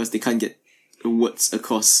stutter because they can't get words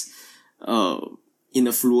across in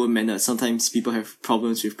a fluent manner. Sometimes people have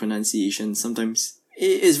problems with pronunciation. Sometimes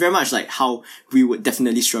it's very much like how we would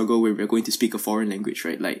definitely struggle when we're going to speak a foreign language,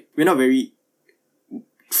 right? Like, we're not very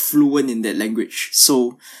fluent in that language.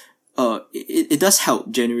 So, it does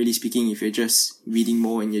help, generally speaking, if you're just reading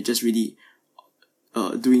more and you're just really,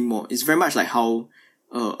 doing more. It's very much like how,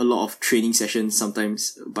 a lot of training sessions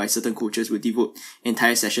sometimes by certain coaches would devote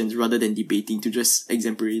entire sessions rather than debating to just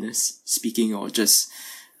exemplariness speaking, or just,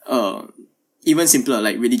 even simpler,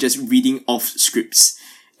 like really just reading off scripts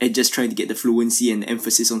and just trying to get the fluency and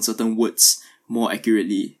emphasis on certain words more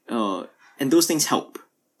accurately. And those things help.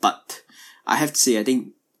 But I have to say, I think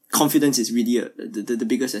confidence is really the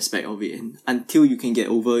biggest aspect of it. And until you can get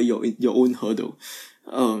over your own hurdle,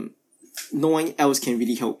 no one else can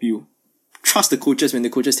really help you. Trust the coaches when the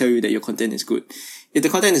coaches tell you that your content is good. If the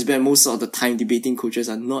content is bad, most of the time debating coaches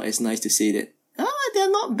are not as nice to say that, they're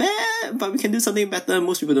not bad, but we can do something better.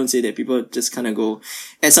 Most people don't say that. People just kind of go,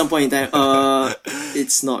 at some point in time,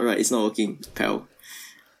 it's not right, it's not working, pal.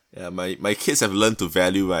 Yeah, my kids have learned to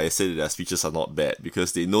value when I say that their speeches are not bad,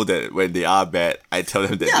 because they know that when they are bad, I tell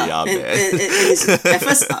them that they are bad.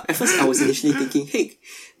 At first I was initially thinking, hey,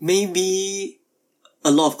 maybe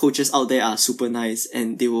a lot of coaches out there are super nice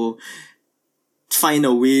and they will find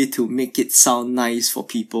a way to make it sound nice for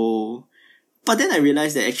people. But then I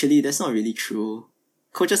realized that actually that's not really true.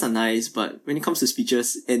 Coaches are nice, but when it comes to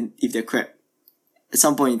speeches, and if they're crap, at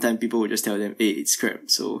some point in time people will just tell them, hey, it's crap.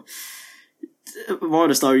 So, more of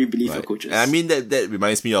the story, believe your coaches. And I mean, that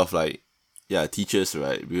reminds me of teachers,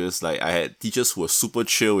 right? Because I had teachers who were super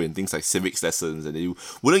chill in things like civics lessons, and they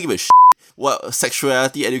wouldn't give a shit what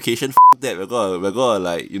sexuality education, that. We're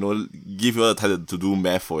gonna give you all the time to do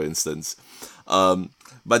math, for instance.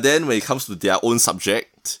 But then when it comes to their own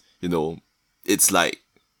subject, it's like,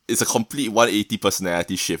 it's a complete 180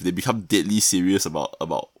 personality shift. They become deadly serious about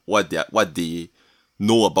what they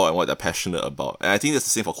know about and what they're passionate about. And I think that's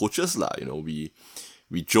the same for coaches lah. We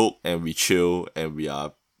joke and we chill and we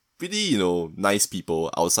are pretty, nice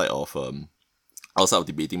people outside of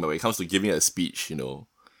debating. But when it comes to giving a speech,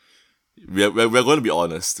 we're going to be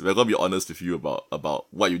honest. We're going to be honest with you about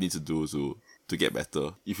what you need to do to get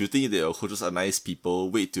better. If you think that your coaches are nice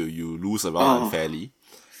people, wait till you lose around unfairly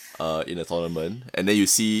in a tournament, and then you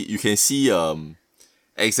can see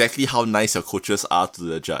exactly how nice your coaches are to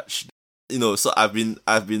the judge. So I've been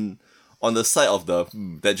on the side of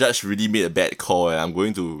that judge really made a bad call, and I'm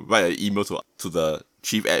going to write an email to the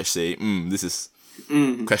chief edge saying, this is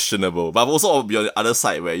questionable. But I've also be on the other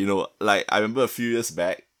side where, I remember a few years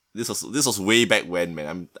back, this was way back when,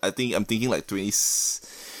 man. I'm thinking like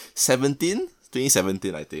 2017,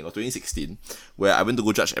 I think, or 2016, where I went to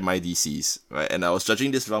go judge MIDCs, right? And I was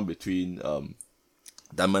judging this round between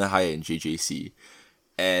Dunman High and JJC.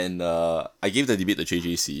 And I gave the debate to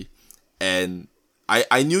JJC, and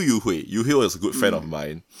I knew Yu Hui. Yu Hui was a good friend of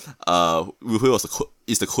mine. Yu Hui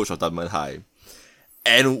is the coach of Dunman High.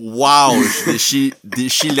 And wow, did she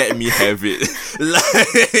let me have it?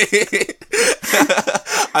 Like,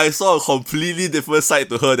 I saw a completely different side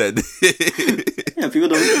to her that day. Yeah, people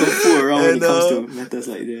don't fool around when it comes to matters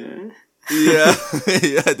like that.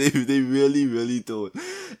 yeah, they really don't,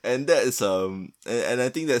 and that is and I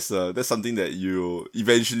think that's something that you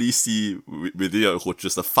eventually see within your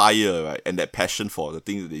coaches, the fire, right, and that passion for the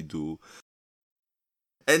things that they do.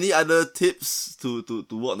 Any other tips to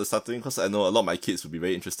work on the stuttering? Because I know a lot of my kids would be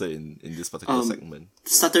very interested in this particular segment.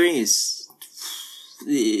 Stuttering is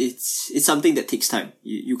it's something that takes time.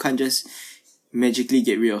 You can't just magically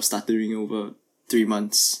get rid of stuttering over 3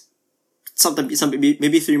 months. Sometimes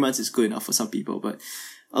maybe 3 months is good enough for some people, but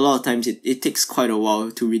a lot of times it takes quite a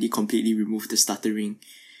while to really completely remove the stuttering.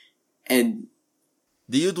 And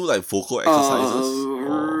do you do like vocal exercises?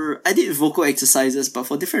 I did vocal exercises, but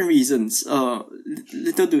for different reasons.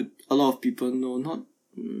 Little do a lot of people know. Not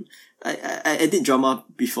I did drama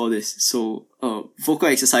before this, so vocal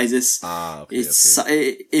exercises.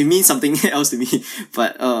 It means something else to me.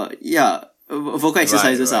 But vocal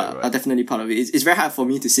exercises are definitely part of it. It's very hard for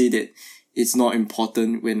me to say that it's not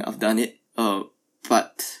important when I've done it.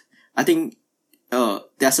 But I think there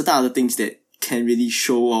are certain other things that can really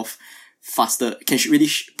show off faster, can really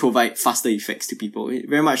provide faster effects to people.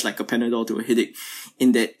 Very much like a Panadol to a headache,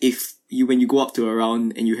 in that when you go up to a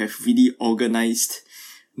round and you have really organized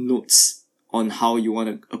notes on how you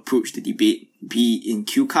want to approach the debate, be in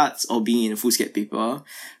cue cards or being in a foolscap paper,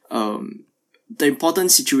 the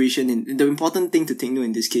important thing to take note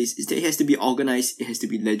in this case is that it has to be organized, it has to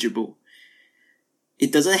be legible.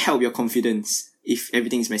 It doesn't help your confidence if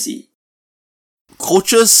everything is messy.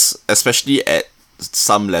 Coaches, especially at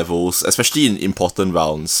some levels, especially in important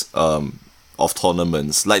rounds of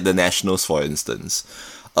tournaments, like the nationals for instance,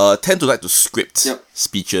 tend to like to script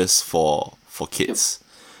speeches for kids.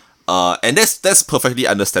 And that's perfectly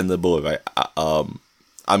understandable, right?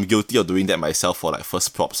 I'm guilty of doing that myself for like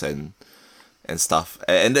first props and stuff.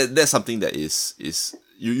 And that's something that is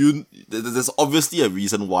there's obviously a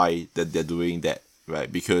reason why that they're doing that,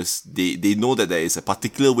 right? Because they know that there is a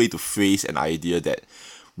particular way to phrase an idea that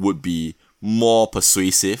would be more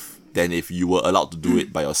persuasive than if you were allowed to do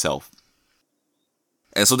it by yourself.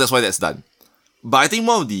 And so that's why that's done. But I think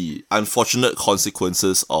one of the unfortunate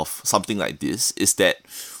consequences of something like this is that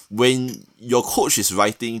when your coach is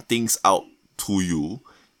writing things out to you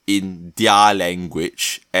in their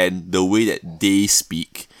language and the way that they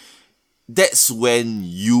speak, that's when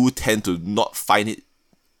you tend to not find it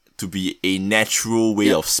to be a natural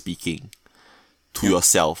way of speaking to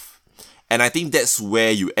yourself. And I think that's where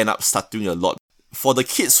you end up stuttering a lot. For the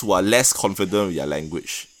kids who are less confident with their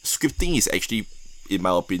language, scripting is actually, in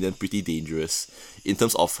my opinion, pretty dangerous in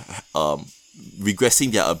terms of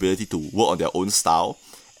regressing their ability to work on their own style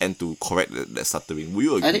and to correct that stuttering. Will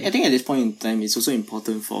you agree? I think at this point in time, it's also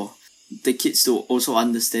important for the kids to also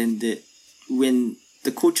understand that when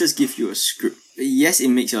the coaches give you a script, yes, it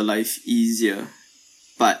makes your life easier,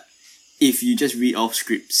 but if you just read off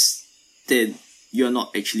scripts, then you're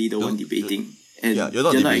not actually the one debating. And you're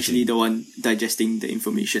not actually the one digesting the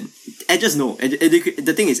information. I just know.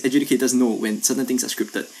 The thing is, educators know when certain things are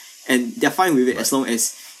scripted. And they're fine with it as long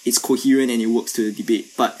as it's coherent and it works to the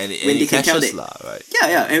debate. But when they can tell that...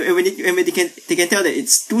 And when they can tell that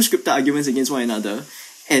it's two scripted arguments against one another,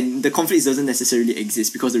 and the conflict doesn't necessarily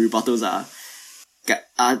exist because the rebuttals are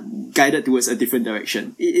guided towards a different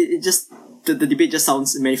direction. It just... The debate just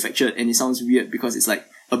sounds manufactured and it sounds weird because it's like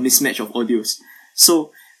a mismatch of audios.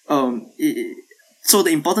 So the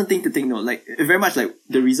important thing to take note, like very much like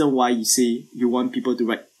the reason why you say you want people to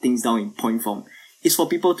write things down in point form, is for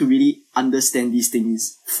people to really understand these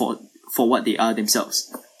things for what they are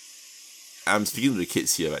themselves. I'm speaking to the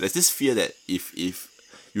kids here, right? There's this fear that if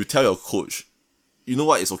you tell your coach, you know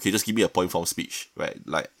what, it's okay, just give me a point form speech, right?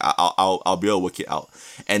 Like I'll be able to work it out,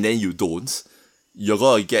 and then you don't, you're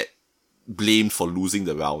gonna get blamed for losing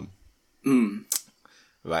the round.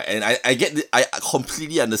 Right, and I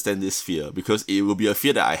completely understand this fear because it will be a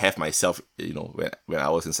fear that I have myself, when I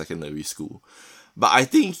was in secondary school. But I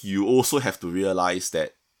think you also have to realize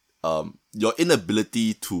that your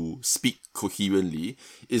inability to speak coherently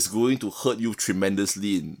is going to hurt you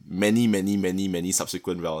tremendously in many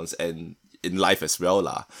subsequent rounds and in life as well,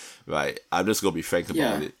 right? I'm just gonna be frank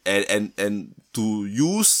about it. And to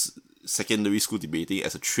use secondary school debating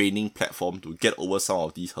as a training platform to get over some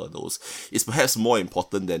of these hurdles is perhaps more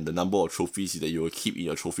important than the number of trophies that you will keep in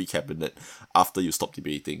your trophy cabinet after you stop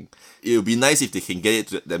debating. It would be nice if they can get it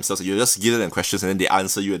to themselves. You just give them questions and then they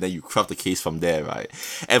answer you and then you craft the case from there, right?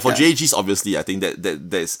 And for JGs, obviously, I think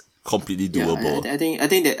that's completely doable. Yeah,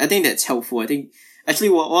 I think that's helpful. I think actually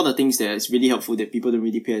one of the things that is really helpful that people don't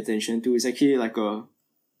really pay attention to is actually like a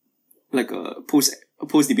post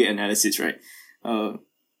debate analysis, right?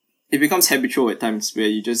 It becomes habitual at times where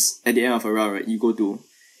you just, at the end of a round, right, you go to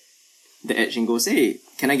the edge and goes, hey,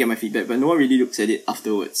 can I get my feedback? But no one really looks at it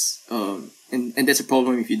afterwards. And that's a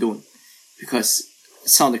problem if you don't. Because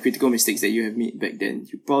some of the critical mistakes that you have made back then,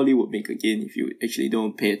 you probably would make again if you actually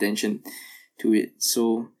don't pay attention to it.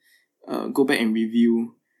 So, go back and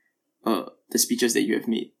review, the speeches that you have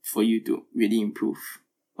made for you to really improve.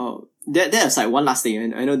 That aside, one last thing,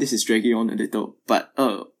 and I know this is dragging on a little, but,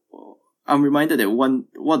 I'm reminded that one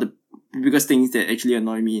of the biggest things that actually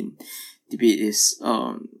annoy me in debate is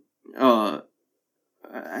I don't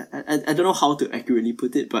know how to accurately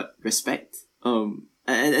put it, but respect.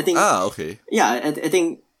 I think okay. Yeah, I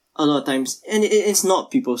think a lot of times, and it's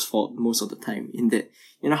not people's fault most of the time, in that,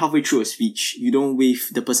 you know, halfway through a speech, you don't wave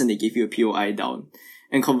the person that gave you a POI down,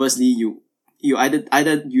 and conversely, you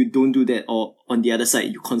either you don't do that, or on the other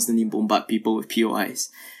side, you constantly bombard people with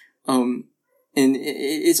POIs. And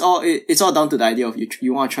it's all down to the idea of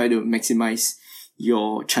you want to try to maximize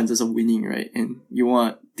your chances of winning, right? And you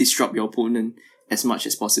want to disrupt your opponent as much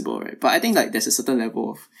as possible, right? But I think like there's a certain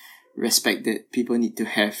level of respect that people need to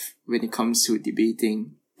have when it comes to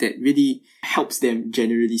debating that really helps them,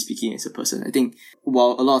 generally speaking, as a person. I think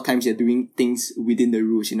while a lot of times you're doing things within the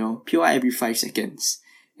rules, you know, POI every 5 seconds,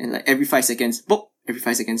 and like every 5 seconds, book, every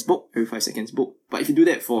 5 seconds, book, every 5 seconds, book. But if you do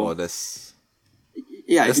that for...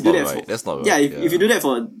 if you do that for, that's not right. Yeah, if you do that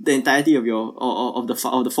for the entirety of your of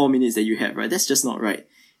the 4 minutes that you have, right, that's just not right.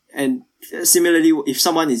 And similarly, if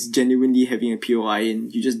someone is genuinely having a POI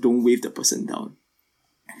and you just don't wave the person down,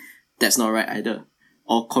 that's not right either.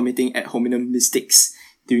 Or committing ad hominem mistakes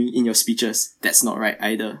in your speeches, that's not right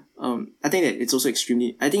either. I think that it's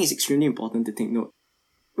extremely important to take note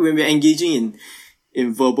when we're engaging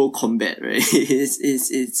in verbal combat, right?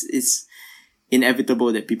 It's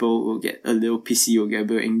inevitable that people will get a little pissy or get a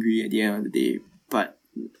bit angry at the end of the day. But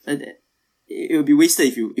it will be wasted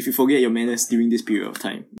if you forget your manners during this period of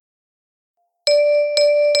time.